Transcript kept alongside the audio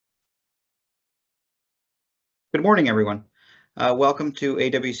Good morning, everyone. Welcome to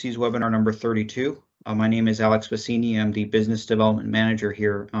AWC's webinar number 32. My name is Alex Bassini. I'm the Business Development Manager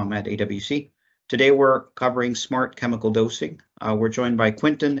here at AWC. Today we're covering smart chemical dosing. We're joined by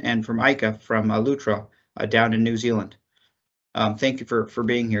Quentin and from Eike from Lutra down in New Zealand. Thank you for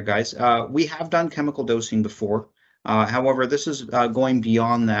being here, guys. We have done chemical dosing before. However, this is going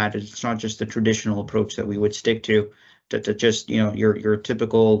beyond that. It's not just the traditional approach that we would stick to just, your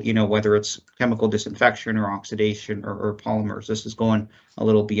typical, whether it's chemical disinfection or oxidation or polymers. This is going a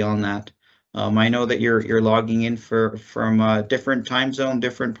little beyond that. I know that you're logging in from a different time zone,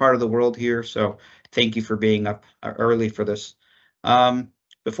 different part of the world here. So thank you for being up early for this.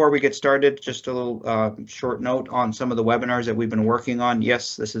 Before we get started, just a little short note on some of the webinars that we've been working on.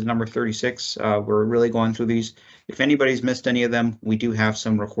 Yes, this is number 36. We're really going through these. If anybody's missed any of them, we do have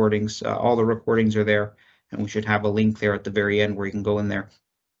some recordings. All the recordings are there, and we should have a link there at the very end where you can go in there.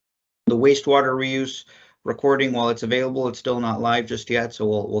 The wastewater reuse recording, while it's available, it's still not live just yet, so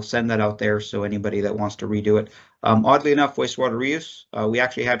we'll send that out there so anybody that wants to redo it. Oddly enough, wastewater reuse, we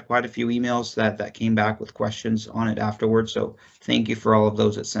actually had quite a few emails that came back with questions on it afterwards, so thank you for all of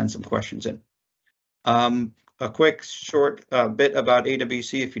those that sent some questions in. A quick short bit about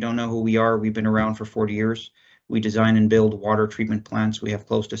AWC. If you don't know who we are, we've been around for 40 years. We design and build water treatment plants. We have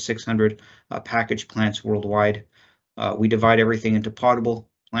close to 600 packaged plants worldwide. We divide everything into potable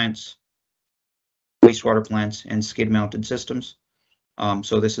plants, wastewater plants, and skid-mounted systems.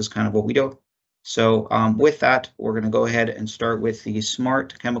 So this is kind of what we do. So with that, we're going to go ahead and start with the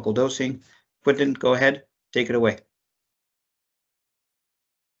smart chemical dosing. Quentin, go ahead, take it away.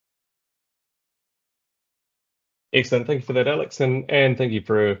 Excellent. Thank you for that, Alex, and thank you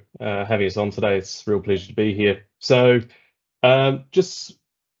for having us on today. It's a real pleasure to be here. So just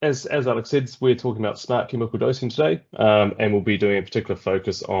as Alex said, we're talking about smart chemical dosing today, and we'll be doing a particular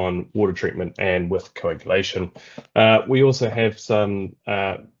focus on water treatment and with coagulation. We also have some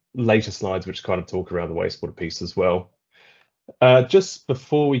later slides which kind of talk around the wastewater piece as well. Just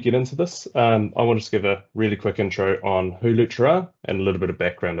before we get into this, I want to just give a really quick intro on who Lutra are and a little bit of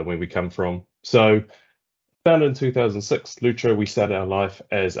background on where we come from. So founded in 2006, Lutra, we started our life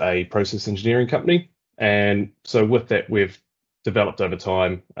as a process engineering company. And so with that, we've developed over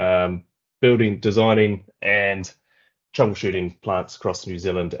time, building, designing, and troubleshooting plants across New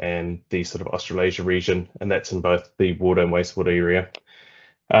Zealand and the sort of Australasia region, and that's in both the water and wastewater area.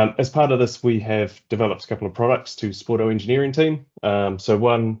 As part of this, we have developed a couple of products to support our engineering team. So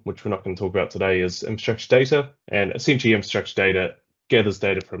one, which we're not going to talk about today, is infrastructure data, and essentially infrastructure data gathers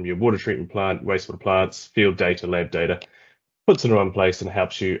data from your water treatment plant, wastewater plants, field data, lab data, puts it in one place and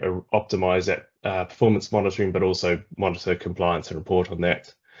helps you optimize that performance monitoring, but also monitor compliance and report on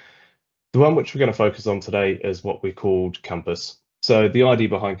that. The one which we're going to focus on today is what we called Compass. So the idea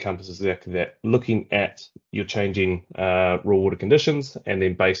behind Compass is exactly that, looking at your changing raw water conditions, and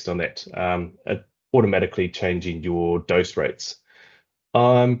then based on that, automatically changing your dose rates.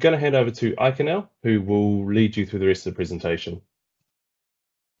 I'm going to hand over to Eike now, who will lead you through the rest of the presentation.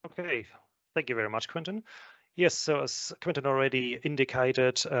 Okay, thank you very much, Quentin. Yes, so as Quentin already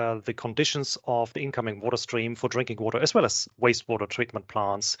indicated, the conditions of the incoming water stream for drinking water as well as wastewater treatment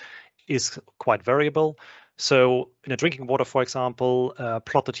plants is quite variable. So in a drinking water, for example,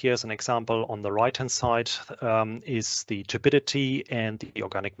 plotted here as an example on the right-hand side is the turbidity and the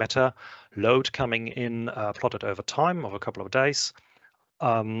organic matter load coming in, plotted over time of a couple of days.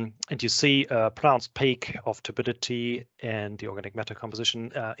 And you see a pronounced peak of turbidity and the organic matter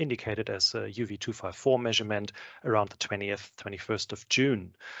composition indicated as a UV254 measurement around the 21st of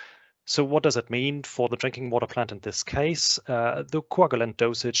June. So what does it mean for the drinking water plant in this case? The coagulant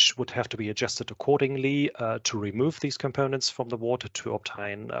dosage would have to be adjusted accordingly to remove these components from the water to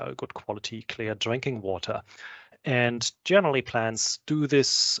obtain good quality, clear drinking water. And generally plants do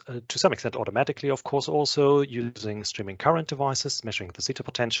this to some extent automatically, of course, also using streaming current devices, measuring the zeta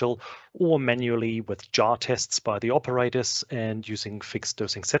potential, or manually with jar tests by the operators and using fixed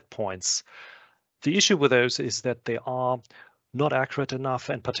dosing set points. The issue with those is that they are not accurate enough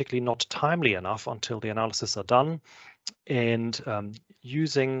and particularly not timely enough until the analysis are done. And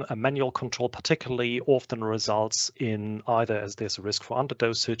using a manual control particularly often results in either as there's a risk for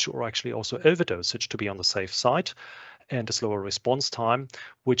underdosage or actually also overdosage to be on the safe side, and a slower response time,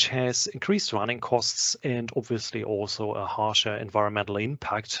 which has increased running costs and obviously also a harsher environmental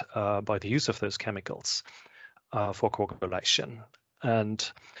impact by the use of those chemicals for coagulation.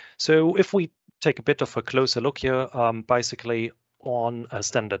 And so if we take a bit of a closer look here, basically on a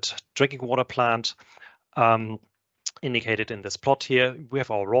standard drinking water plant, indicated in this plot here, we have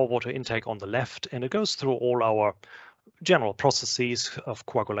our raw water intake on the left, and it goes through all our general processes of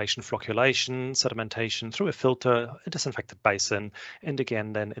coagulation, flocculation, sedimentation through a filter, a disinfected basin, and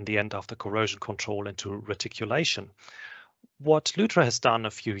again then in the end after corrosion control into reticulation. What Lutra has done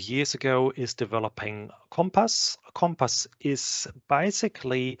a few years ago is developing Compass. Compass is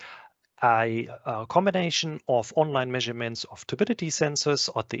basically a combination of online measurements of turbidity sensors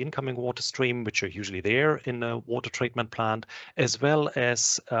at the incoming water stream, which are usually there in a water treatment plant, as well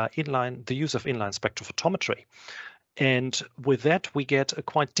as the use of inline spectrophotometry. And with that, we get a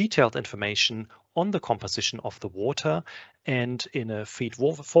quite detailed information on the composition of the water, and in a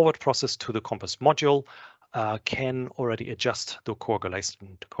feed-forward process to the Compass module, can already adjust the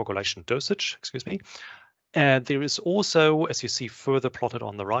coagulation dosage. Excuse me. There is also, as you see further plotted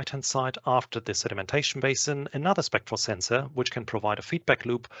on the right-hand side, after the sedimentation basin, another spectral sensor which can provide a feedback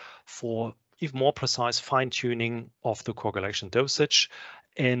loop for even more precise fine-tuning of the coagulation dosage.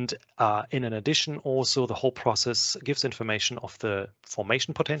 And in addition, also the whole process gives information of the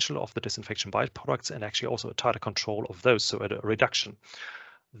formation potential of the disinfection byproducts and actually also a tighter control of those, so a reduction.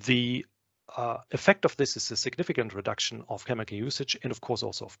 The effect of this is a significant reduction of chemical usage and of course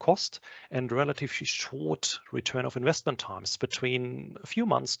also of cost, and relatively short return of investment times between a few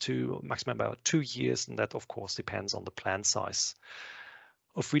months to maximum about 2 years, and that of course depends on the plant size.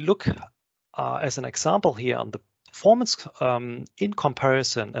 If we look as an example here on the performance in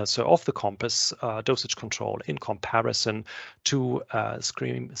comparison, so of the Compass dosage control in comparison to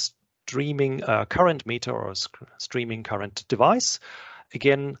streaming current meter or streaming current device,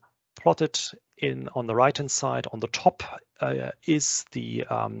 again plotted on the right hand side. On the top is the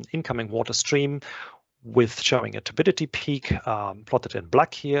incoming water stream with showing a turbidity peak plotted in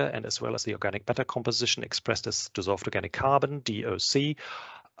black here, and as well as the organic matter composition expressed as dissolved organic carbon, DOC,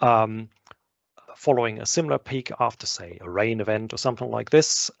 following a similar peak after, say, a rain event or something like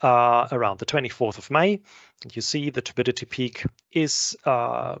this around the 24th of May. And you see the turbidity peak is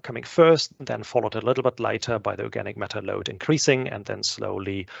coming first, then followed a little bit later by the organic matter load increasing and then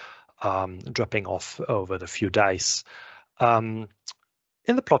slowly dropping off over the few days. In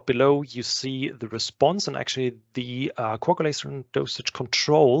the plot below, you see the response and actually the coagulation dosage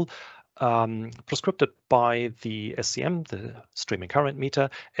control prescribed by the SCM, the streaming current meter,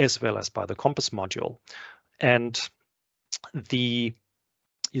 as well as by the Compass module. And you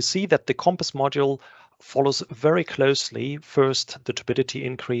see that the Compass module follows very closely first the turbidity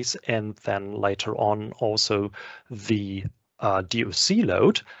increase and then later on also the DOC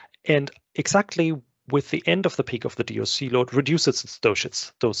load, and exactly with the end of the peak of the DOC load reduces its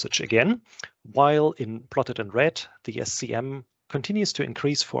dosage again, while plotted in red the SCM continues to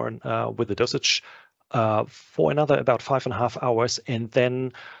increase with the dosage for another about 5.5 hours, and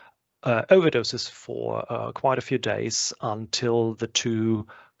then overdoses for quite a few days until the two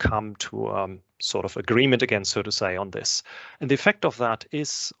come to sort of agreement again, so to say, on this. And the effect of that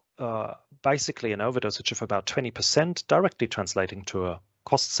is basically an overdosage of about 20%, directly translating to a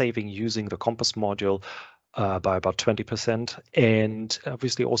cost saving using the Compass module by about 20%, and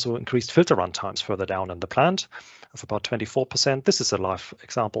obviously also increased filter run times further down in the plant of about 24%. This is a live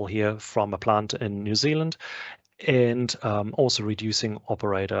example here from a plant in New Zealand, and also reducing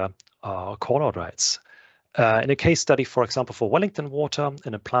operator call-out rates. In a case study, for example, for Wellington Water,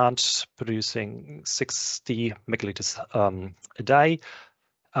 in a plant producing 60 megaliters a day,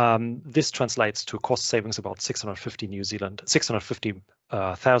 this translates to cost savings about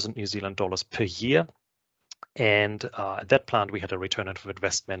 650,000 New Zealand dollars per year. And at that plant, we had a return of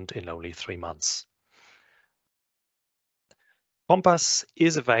investment in only 3 months. Compass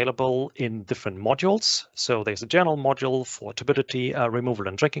is available in different modules. So there's a general module for turbidity removal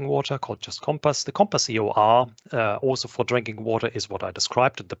in drinking water called just Compass. The Compass EOR, also for drinking water, is what I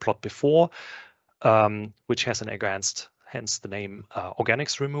described in the plot before, which has an advanced, hence the name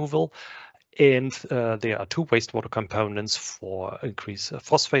organics removal. And there are 2 wastewater components for increased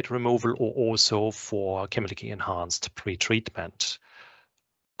phosphate removal or also for chemically enhanced pre-treatment.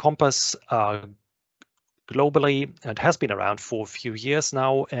 Compass globally, it has been around for a few years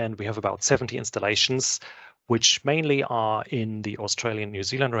now, and we have about 70 installations, which mainly are in the Australian, New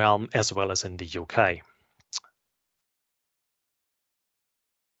Zealand realm, as well as in the UK.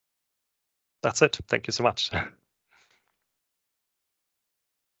 That's it. Thank you so much.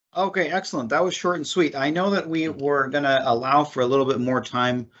 Okay, excellent. That was short and sweet. I know that we were going to allow for a little bit more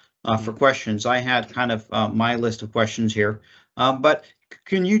time for questions. I had kind of my list of questions here, but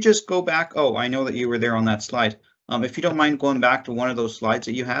can you just go back? Oh, I know that you were there on that slide. If you don't mind going back to one of those slides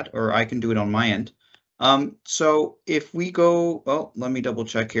that you had, or I can do it on my end. So if we go, oh, let me double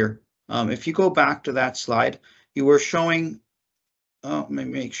check here. If you go back to that slide, you were showing, let me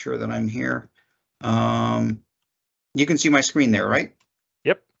make sure that I'm here. You can see my screen there, right?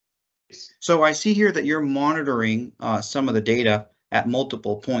 Yep. So I see here that you're monitoring some of the data at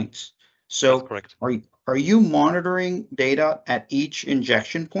multiple points. So That's correct. Are you monitoring data at each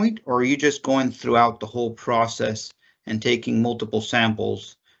injection point, or are you just going throughout the whole process and taking multiple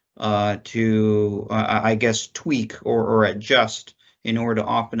samples to, I guess, tweak or adjust in order to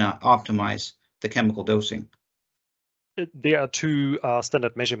optimize the chemical dosing? There are two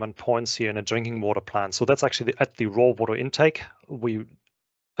standard measurement points here in a drinking water plant. So that's actually at the raw water intake.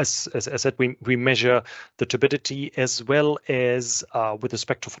 As I said, we measure the turbidity as well as with a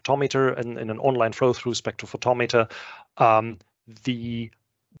spectrophotometer and in an online flow-through spectrophotometer, the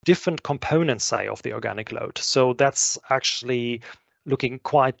different components, say, of the organic load. So that's actually looking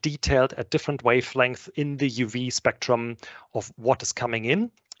quite detailed at different wavelengths in the UV spectrum of what is coming in.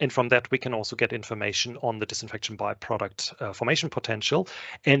 And from that, we can also get information on the disinfection byproduct formation potential.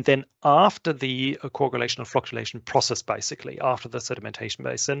 And then after the coagulation and flocculation process, basically, after the sedimentation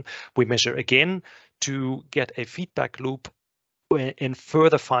basin, we measure again to get a feedback loop and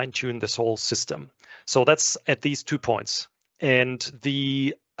further fine-tune this whole system. So that's at these 2 points. And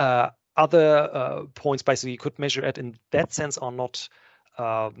the other points basically you could measure at in that sense are not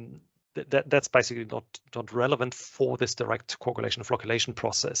that's basically not relevant for this direct coagulation and flocculation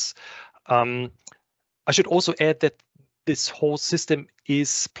process. I should also add that this whole system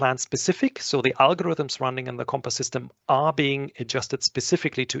is plant specific. So the algorithms running in the Compass system are being adjusted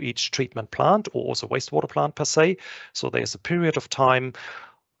specifically to each treatment plant or also wastewater plant per se. So there's a period of time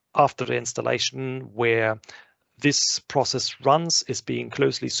after the installation where this process runs, is being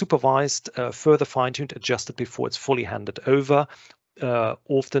closely supervised, further fine-tuned, adjusted before it's fully handed over.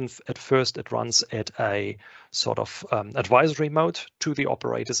 Often at first it runs at a sort of advisory mode to the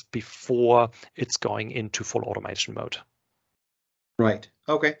operators before it's going into full automation mode. Right.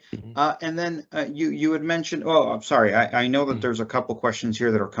 Okay. And then you had mentioned. Oh, I'm sorry. I know that there's a couple questions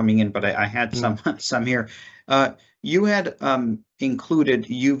here that are coming in, but I had some here. You had included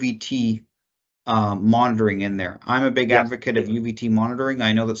UVT monitoring in there. I'm a big advocate of UVT monitoring.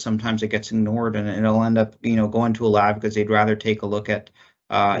 I know that sometimes it gets ignored and it'll end up, going to a lab because they'd rather take a look at,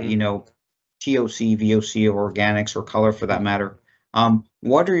 TOC, VOC, or organics, or color for that matter.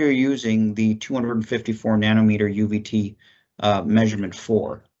 What are you using the 254 nanometer UVT measurement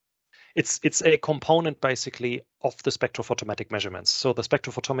for? It's a component basically of the spectrophotometric measurements. So the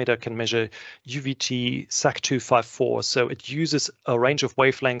spectrophotometer can measure UVT SAC254. So it uses a range of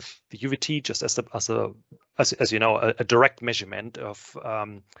wavelength, the UVT, just as you know, a direct measurement of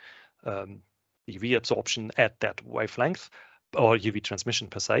UV absorption at that wavelength, or UV transmission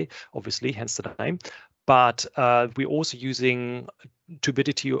per se, obviously, hence the name. But we're also using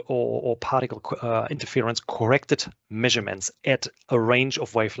turbidity or particle interference corrected measurements at a range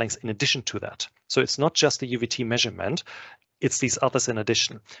of wavelengths in addition to that. So it's not just the UVT measurement, it's these others in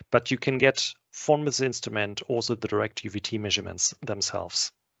addition. But you can get from this instrument also the direct UVT measurements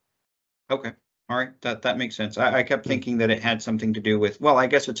themselves. Okay. All right, that makes sense. I kept thinking that it had something to do with, well, I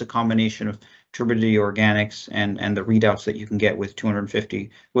guess it's a combination of turbidity, organics, and the readouts that you can get with 250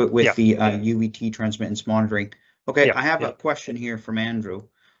 with the UVT transmittance monitoring. Okay, I have a question here from Andrew.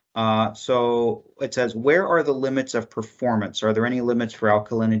 So it says, where are the limits of performance? Are there any limits for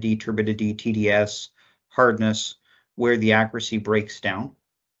alkalinity, turbidity, TDS, hardness, where the accuracy breaks down?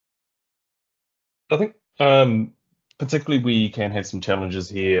 I think particularly we can have some challenges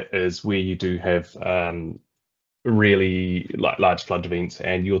here is where you do have really large flood events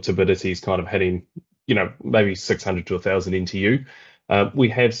and your turbidity is kind of hitting, maybe 600 to 1,000 NTU. We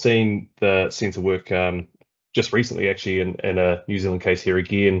have seen the sensor work just recently, actually, in a New Zealand case here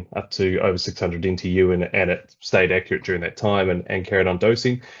again, up to over 600 NTU, and it stayed accurate during that time and carried on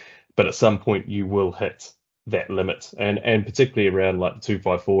dosing. But at some point, you will hit that limit, and particularly around like the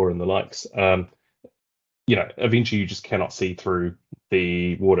 254 and the likes. Eventually you just cannot see through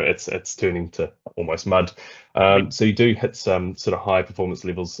the water. It's turning to almost mud. So you do hit some sort of high performance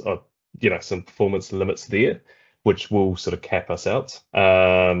levels of, some performance limits there, which will sort of cap us out.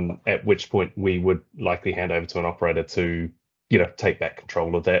 At which point we would likely hand over to an operator to, take back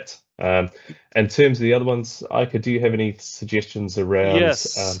control of that. In terms of the other ones, Eike, do you have any suggestions around?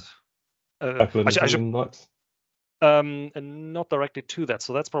 Yes. And not directly to that.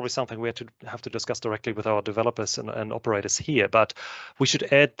 So that's probably something we have to discuss directly with our developers and operators here. But we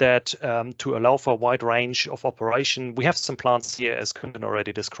should add that to allow for a wide range of operation, we have some plants here, as Quentin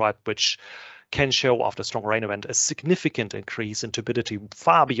already described, which can show after a strong rain event a significant increase in turbidity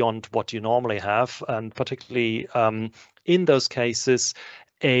far beyond what you normally have. And particularly in those cases,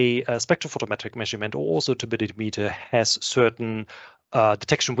 a spectrophotometric measurement or also turbidity meter has certain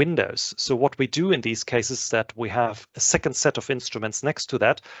detection windows. So what we do in these cases is that we have a second set of instruments next to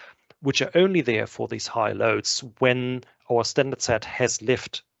that, which are only there for these high loads when our standard set has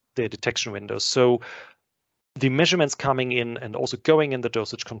left the detection windows. So the measurements coming in and also going in the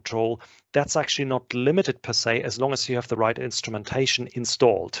dosage control, that's actually not limited per se, as long as you have the right instrumentation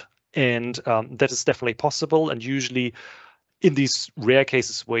installed. And that is definitely possible. And usually in these rare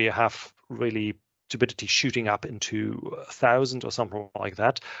cases where you have really turbidity shooting up into 1,000 or something like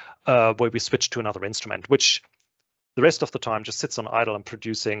that, where we switch to another instrument, which the rest of the time just sits on idle and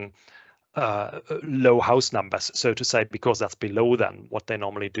producing low house numbers, so to say, because that's below than what they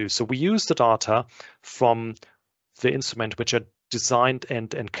normally do. So we use the data from the instrument which are designed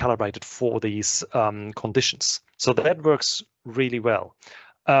and calibrated for these conditions. So that works really well.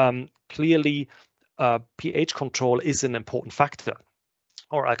 Clearly, pH control is an important factor,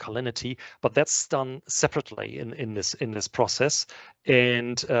 or alkalinity, but that's done separately in this process.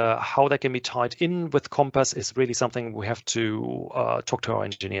 And how that can be tied in with compass is really something we have to talk to our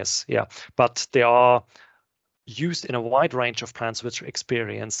engineers. Yeah, but they are used in a wide range of plants which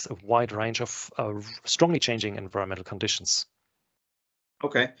experience a wide range of strongly changing environmental conditions.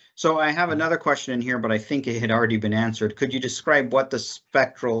 Okay, so I have another question in here, but I think it had already been answered. Could you describe what the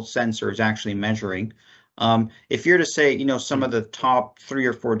spectral sensor is actually measuring? If you're to say, some of the top 3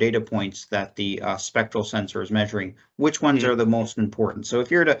 or 4 data points that the spectral sensor is measuring, which ones are the most important? So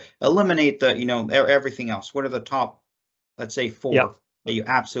if you're to eliminate the, everything else, what are the top, let's say 4 that you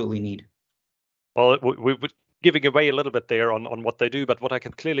absolutely need? Well, we're giving away a little bit there on what they do, but what I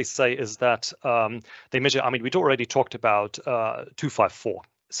can clearly say is that they measure, we'd already talked about 254.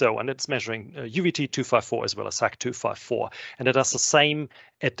 So, and it's measuring UVT 254 as well as SAC 254, and it does the same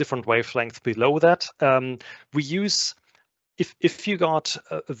at different wavelengths below that. We use, if you got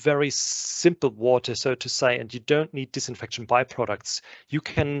a very simple water, so to say, and you don't need disinfection byproducts, you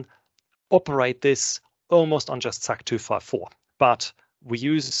can operate this almost on just SAC 254. But we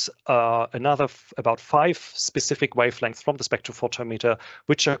use another about 5 specific wavelengths from the spectrophotometer,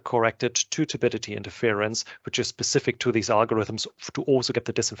 which are corrected to turbidity interference, which is specific to these algorithms to also get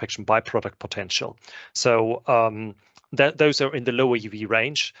the disinfection byproduct potential. So those are in the lower UV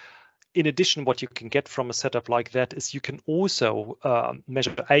range. In addition, what you can get from a setup like that is you can also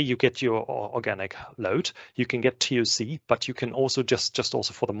measure, you get your organic load, you can get TOC, but you can also just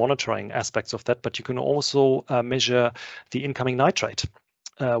also for the monitoring aspects of that, but you can also measure the incoming nitrate,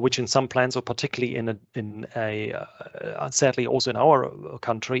 which in some plants, or particularly in a sadly also in our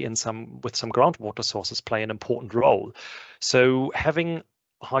country, with some groundwater sources play an important role. So having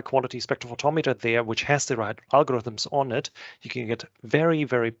high quality spectrophotometer there, which has the right algorithms on it, you can get very,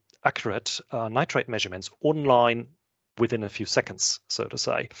 very accurate nitrate measurements online within a few seconds, so to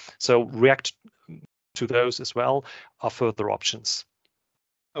say. So react to those as well are further options.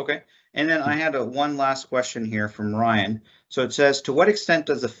 Okay, and then I had one last question here from Ryan. So it says, to what extent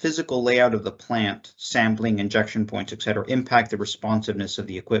does the physical layout of the plant, sampling, injection points, etc., impact the responsiveness of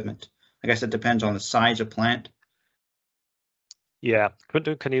the equipment? I guess it depends on the size of plant. Yeah,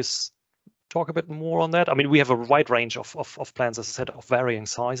 Quentin, can you talk a bit more on that? We have a wide range of plants, as I said, of varying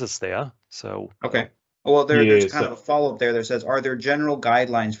sizes there. So okay, well, there's kind of a follow-up there that says, are there general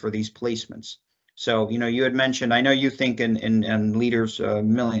guidelines for these placements? So you had mentioned, I know you think in liters,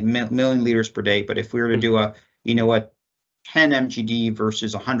 million liters per day, but if we were to do a 10 MGD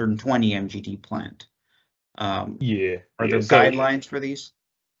versus 120 MGD plant, are there guidelines for these?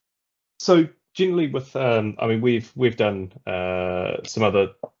 So generally, with we've done some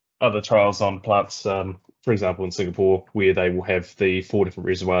other trials on plants, for example, in Singapore, where they will have the 4 different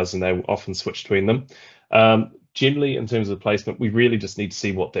reservoirs and they will often switch between them. Generally, in terms of placement, we really just need to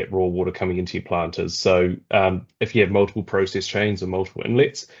see what that raw water coming into your plant is. So if you have multiple process chains or multiple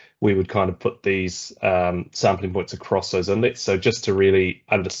inlets, we would kind of put these sampling points across those inlets. So just to really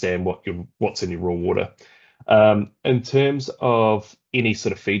understand what's in your raw water. In terms of any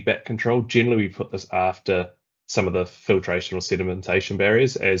sort of feedback control, generally we put this after some of the filtration or sedimentation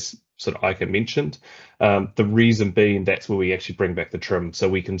barriers, as sort of Eike mentioned. The reason being that's where we actually bring back the trim, so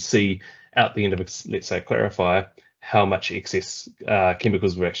we can see out the end of, let's say, a clarifier, how much excess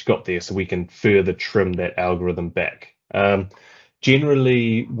chemicals we've actually got there, so we can further trim that algorithm back.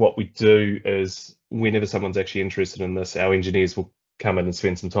 Generally, what we do is whenever someone's actually interested in this, our engineers will come in and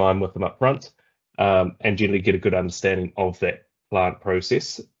spend some time with them up front, and generally get a good understanding of that plant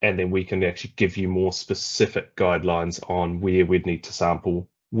process, and then we can actually give you more specific guidelines on where we'd need to sample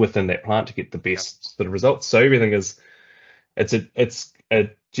within that plant to get the best sort of results. So everything is, it's a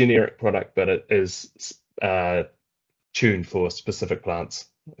generic product, but it is tuned for specific plants,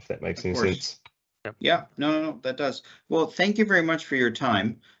 if that makes any sense. Yeah, no, that does. Well, thank you very much for your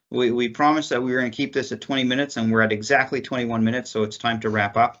time. We promised that we were going to keep this at 20 minutes, and we're at exactly 21 minutes, so it's time to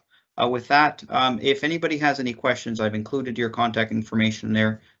wrap up. With that, if anybody has any questions, I've included your contact information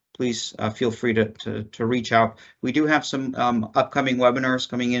there. Please feel free to reach out. We do have some upcoming webinars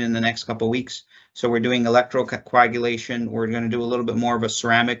coming in the next couple of weeks. So we're doing electrocoagulation. We're going to do a little bit more of a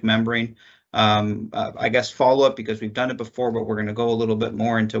ceramic membrane. I guess follow-up, because we've done it before, but we're going to go a little bit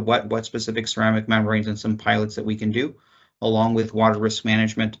more into what specific ceramic membranes and some pilots that we can do, along with water risk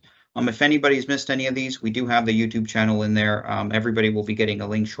management. If anybody's missed any of these, we do have the YouTube channel in there. Everybody will be getting a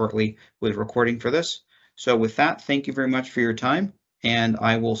link shortly with recording for this. So with that, thank you very much for your time, and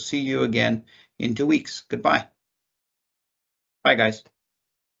I will see you again in 2 weeks. Goodbye. Bye, guys.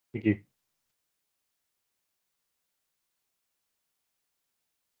 Thank you.